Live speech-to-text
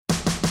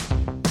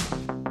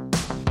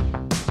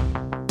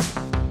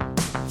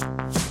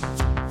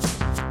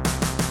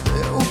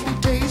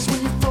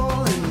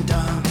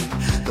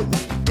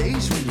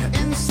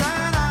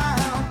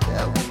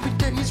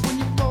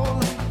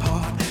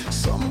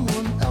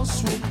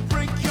else will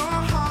break your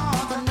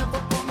heart. I'm never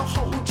gonna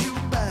hold you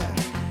back.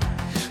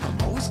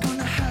 I'm always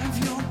gonna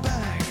have your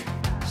back.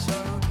 So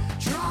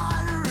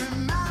try to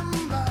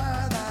remember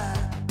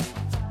that.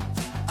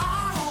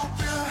 I hope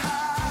you're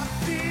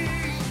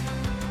happy.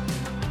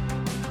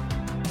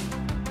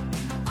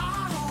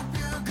 I hope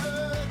you're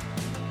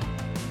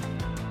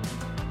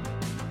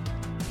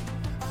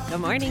good.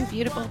 Good morning,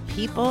 beautiful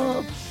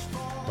people.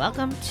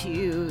 Welcome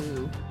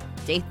to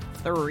day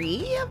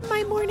 3 of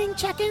my morning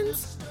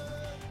check-ins.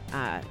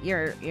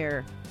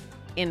 You're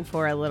in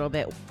for a little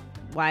bit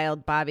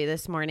wild, Bobby.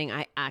 This morning,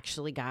 I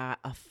actually got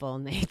a full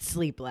night's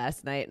sleep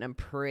last night, and I'm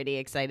pretty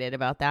excited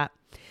about that.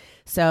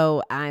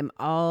 So I'm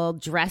all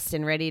dressed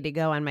and ready to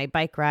go on my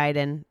bike ride,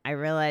 and I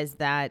realized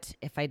that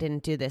if I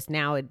didn't do this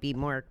now, it'd be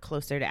more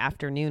closer to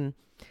afternoon.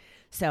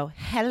 So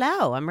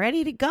hello, I'm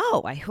ready to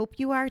go. I hope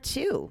you are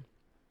too.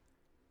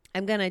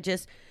 I'm going to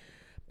just,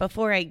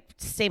 before I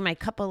say my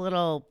couple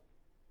little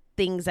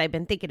things I've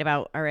been thinking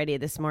about already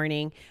this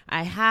morning,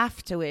 I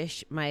have to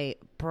wish my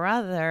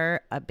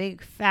brother a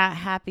big fat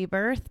happy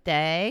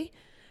birthday.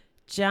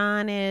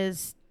 John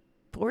is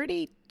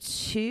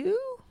 42,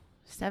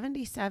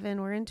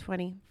 77, we're in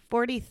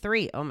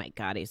 43. Oh my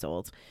God, he's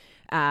old.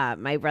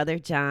 My brother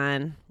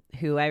John,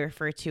 who I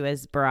refer to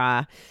as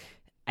Bra,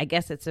 I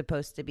guess it's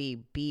supposed to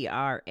be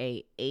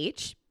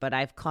B-R-A-H, but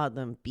I've called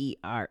them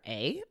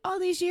B-R-A all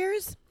these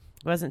years.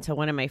 It wasn't until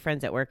one of my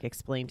friends at work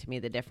explained to me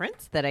the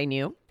difference that I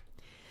knew.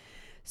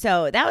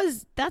 So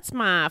that's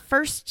my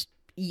first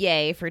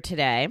yay for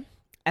today.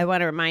 I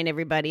want to remind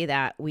everybody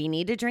that we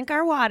need to drink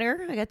our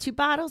water. I got 2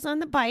 bottles on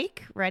the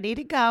bike ready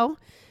to go.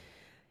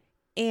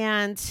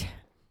 And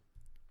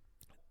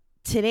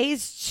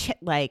today's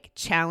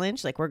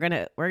challenge, we're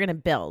going to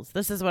build.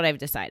 This is what I've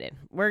decided.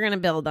 We're going to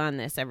build on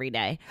this every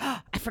day.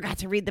 I forgot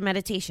to read the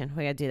meditation.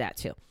 We got to do that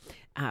too.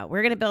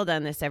 We're going to build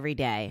on this every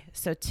day.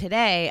 So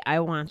today I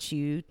want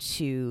you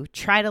to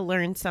try to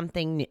learn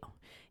something new,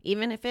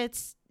 even if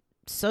it's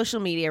social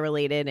media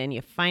related and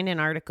you find an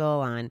article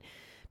on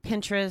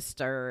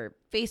Pinterest or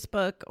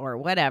Facebook or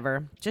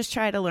whatever. Just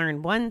try to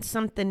learn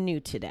something new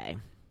today.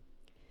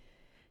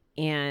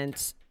 And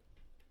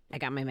I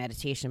got my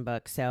meditation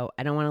book, so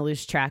I don't want to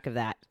lose track of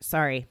that.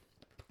 Sorry.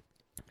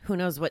 Who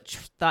knows what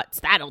thoughts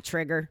that'll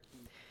trigger.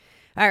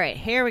 All right,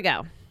 here we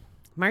go.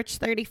 March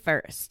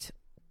 31st.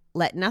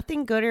 Let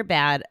nothing good or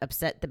bad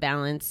upset the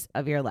balance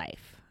of your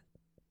life.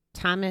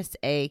 Thomas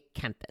A.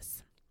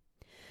 Kempis.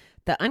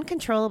 The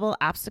uncontrollable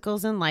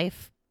obstacles in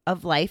life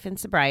and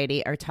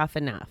sobriety are tough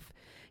enough,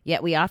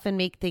 yet we often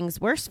make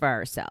things worse for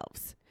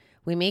ourselves.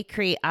 We may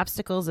create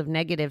obstacles of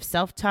negative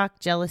self-talk,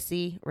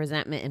 jealousy,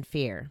 resentment, and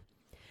fear.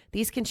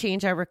 These can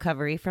change our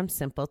recovery from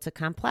simple to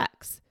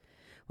complex.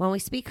 When we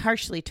speak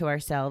harshly to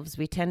ourselves,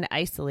 we tend to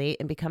isolate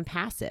and become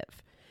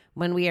passive.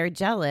 When we are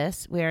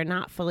jealous, we are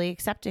not fully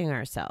accepting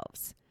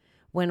ourselves.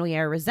 When we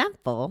are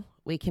resentful,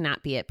 we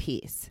cannot be at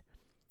peace.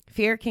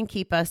 Fear can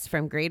keep us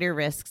from greater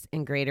risks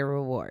and greater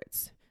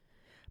rewards.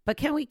 But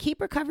can we keep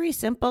recovery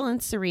simple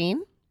and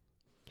serene?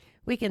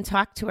 We can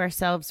talk to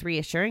ourselves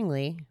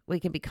reassuringly. We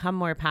can become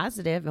more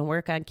positive and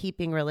work on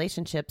keeping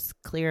relationships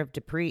clear of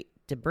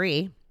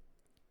debris.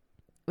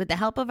 With the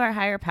help of our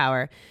higher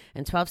power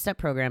and 12-step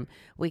program,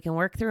 we can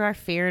work through our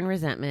fear and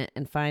resentment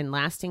and find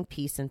lasting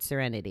peace and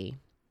serenity.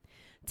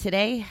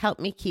 Today, help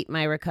me keep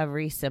my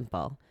recovery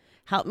simple.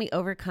 Help me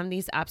overcome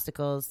these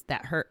obstacles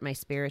that hurt my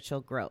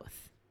spiritual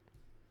growth.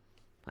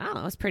 Wow,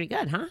 that was pretty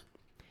good, huh?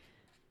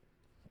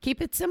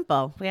 Keep it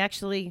simple.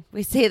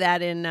 We say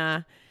that in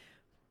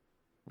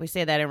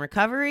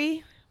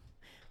recovery.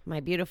 My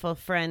beautiful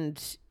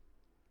friend,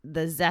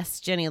 the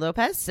Zest Jenny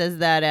Lopez, says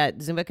that at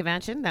Zumba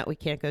Convention that we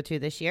can't go to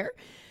this year.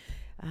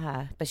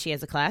 But she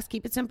has a class,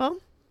 keep it simple.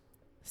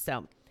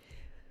 So,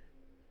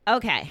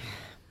 okay.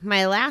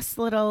 My last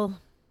little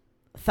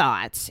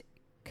thought,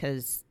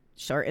 because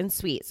short and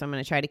sweet, so I'm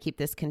going to try to keep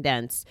this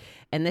condensed.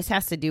 And this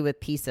has to do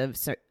with piece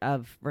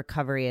of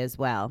recovery as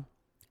well.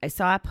 I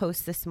saw a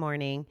post this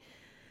morning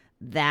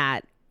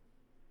that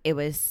it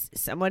was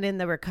someone in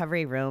the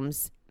recovery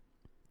rooms,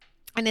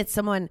 and it's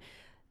someone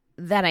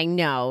that I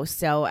know,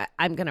 so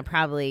I'm going to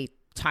probably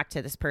talk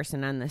to this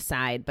person on the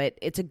side, but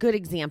it's a good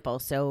example,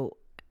 so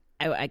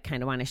I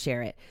kind of want to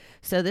share it.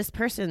 So this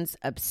person's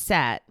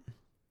upset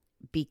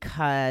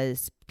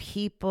because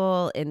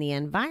people in the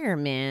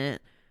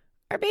environment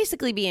are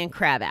basically being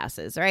crab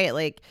asses,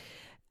 right?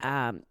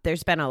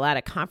 There's been a lot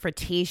of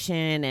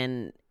confrontation,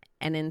 and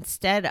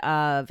instead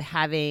of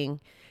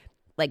having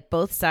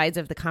both sides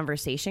of the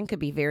conversation could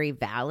be very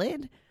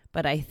valid,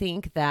 but I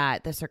think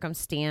that the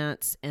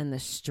circumstance and the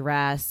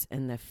stress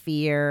and the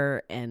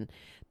fear and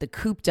the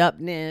cooped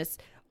upness,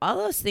 all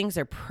those things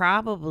are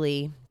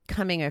probably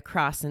coming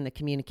across in the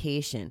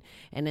communication.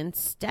 And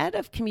instead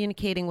of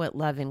communicating with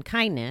love and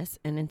kindness,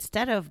 and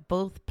instead of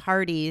both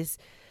parties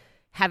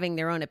having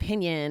their own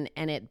opinion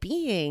and it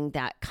being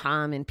that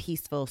calm and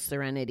peaceful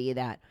serenity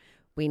that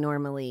we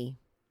normally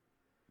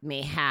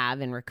may have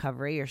in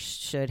recovery, or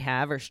should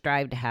have, or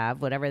strive to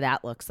have, whatever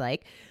that looks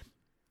like,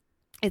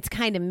 it's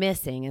kind of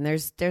missing. And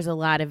there's a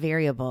lot of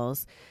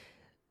variables.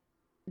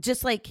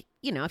 just like,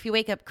 if you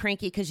wake up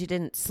cranky because you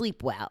didn't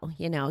sleep well,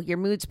 your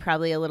mood's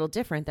probably a little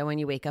different than when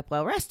you wake up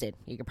well rested.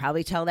 You could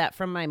probably tell that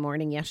from my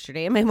morning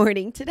yesterday and my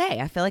morning today.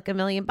 I feel like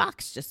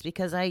 $1,000,000 just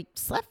because I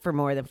slept for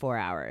more than 4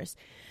 hours.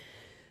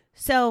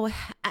 So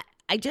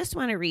I just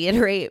want to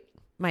reiterate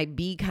my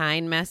be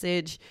kind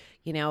message.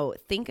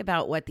 Think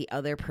about what the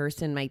other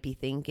person might be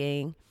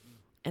thinking.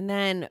 And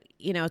then,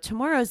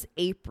 tomorrow's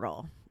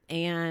April.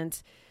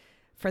 And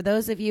for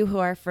those of you who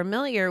are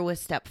familiar with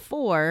step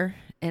 4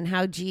 and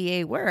how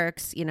GA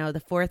works,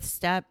 the 4th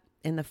step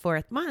in the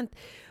 4th month,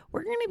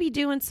 we're going to be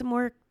doing some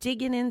work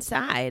digging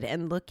inside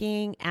and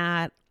looking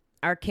at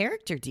our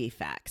character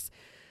defects.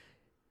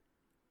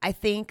 I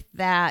think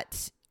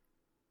that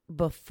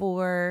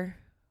before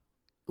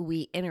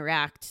we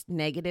interact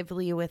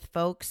negatively with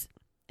folks,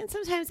 and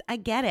sometimes I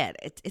get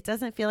it. It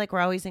doesn't feel like we're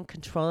always in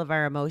control of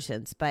our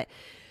emotions, but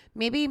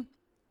maybe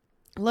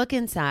look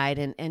inside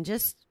and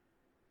just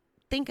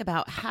think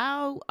about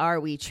how are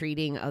we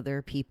treating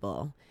other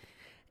people.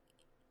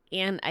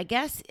 And I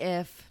guess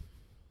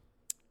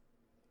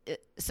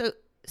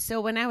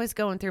so when I was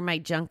going through my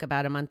junk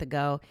about a month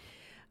ago,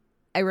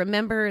 I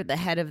remember the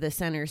head of the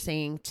center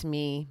saying to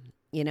me,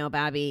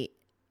 Bobby,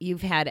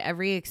 you've had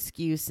every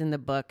excuse in the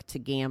book to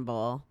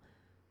gamble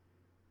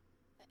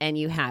and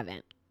you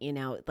haven't.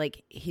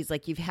 He's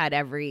like, you've had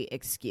every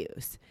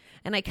excuse.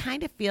 And I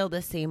kind of feel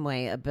the same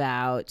way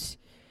about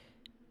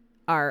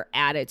our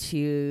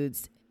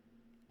attitudes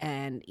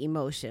and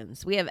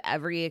emotions. We have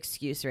every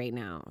excuse right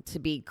now to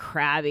be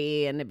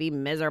crabby and to be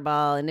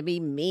miserable and to be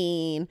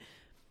mean.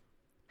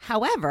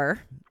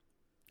 However,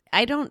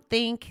 I don't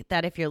think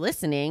that if you're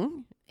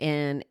listening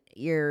and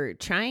you're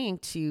trying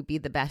to be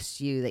the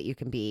best you that you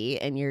can be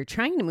and you're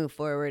trying to move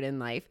forward in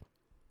life,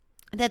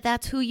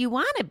 that's who you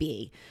want to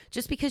be.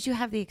 Just because you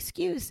have the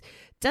excuse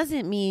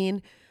doesn't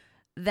mean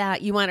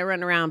that you want to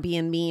run around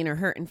being mean or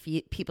hurting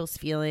people's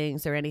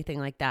feelings or anything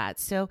like that.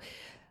 So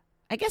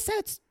I guess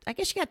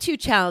you got 2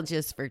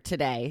 challenges for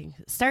today.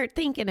 Start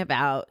thinking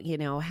about,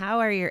 how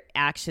are your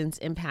actions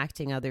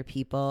impacting other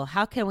people?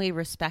 How can we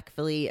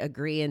respectfully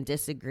agree and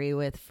disagree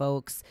with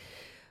folks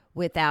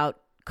without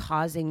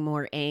causing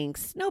more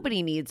angst?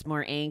 Nobody needs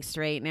more angst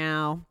right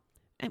now.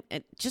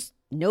 Just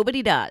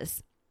nobody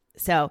does.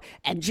 So,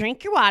 and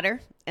drink your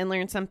water and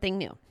learn something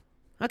new.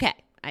 Okay.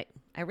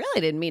 I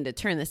really didn't mean to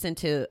turn this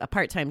into a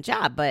part-time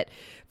job, but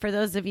for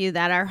those of you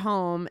that are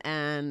home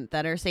and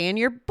that are saying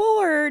you're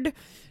bored,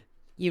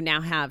 you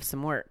now have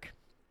some work.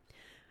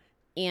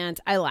 And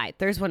I lied.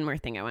 There's one more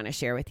thing I want to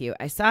share with you.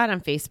 I saw it on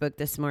Facebook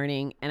this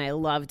morning and I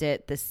loved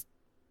it.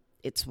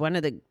 It's one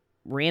of the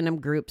random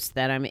groups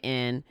that I'm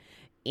in,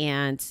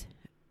 and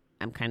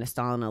I'm kind of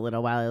stalling a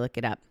little while I look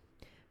it up.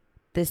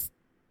 This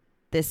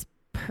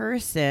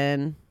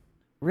person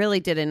really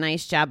did a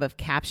nice job of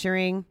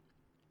capturing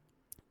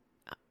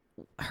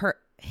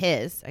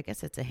his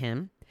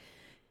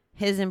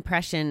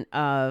impression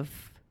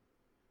of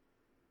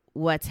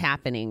what's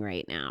happening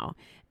right now.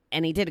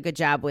 And he did a good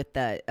job with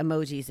the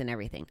emojis and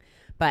everything.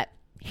 But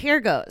here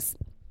goes.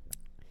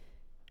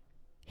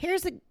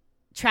 Here's a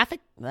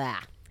traffic.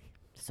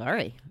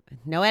 Sorry.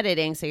 No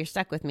editing, so you're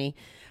stuck with me.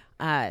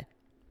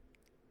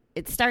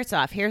 It starts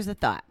off. Here's the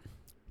thought.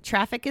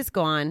 Traffic is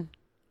gone.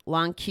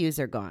 Long queues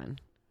are gone.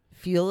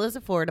 Fuel is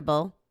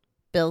affordable.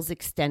 Bills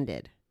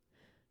extended.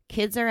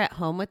 Kids are at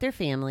home with their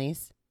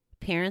families.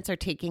 Parents are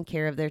taking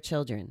care of their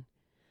children.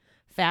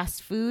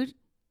 Fast food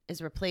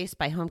is replaced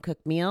by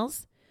home-cooked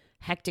meals.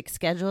 Hectic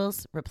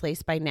schedules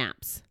replaced by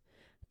naps.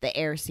 The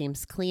air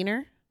seems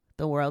cleaner.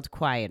 The world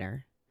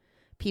quieter.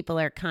 People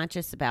are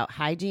conscious about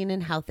hygiene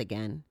and health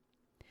again.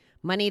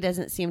 Money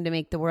doesn't seem to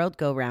make the world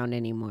go round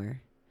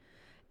anymore.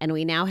 And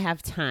we now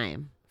have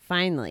time,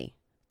 finally,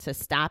 to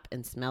stop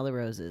and smell the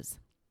roses.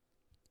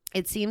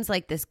 It seems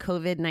like this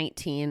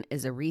COVID-19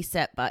 is a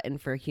reset button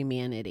for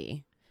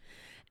humanity.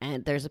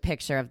 And there's a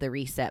picture of the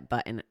reset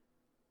button.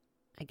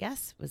 I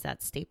guess, was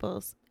that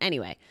Staples?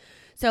 Anyway,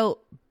 so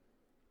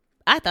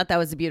I thought that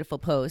was a beautiful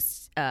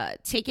post.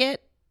 Take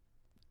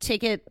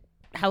it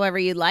however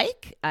you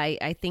like.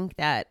 I think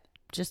that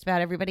just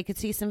about everybody could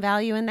see some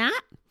value in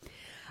that.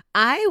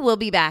 I will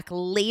be back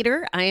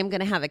later. I am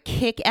going to have a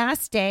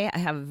kick-ass day. I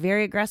have a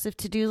very aggressive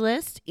to-do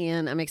list,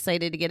 and I'm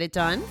excited to get it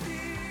done.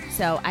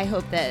 So I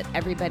hope that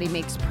everybody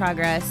makes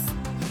progress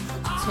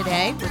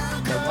today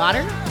with their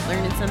water,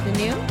 learning something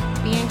new,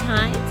 being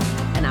kind,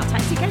 and I'll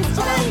talk to you guys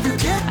today. You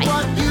get Bye.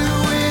 what you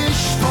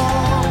wish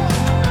for,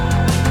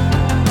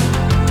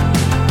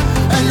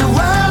 and you're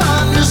well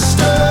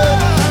understood.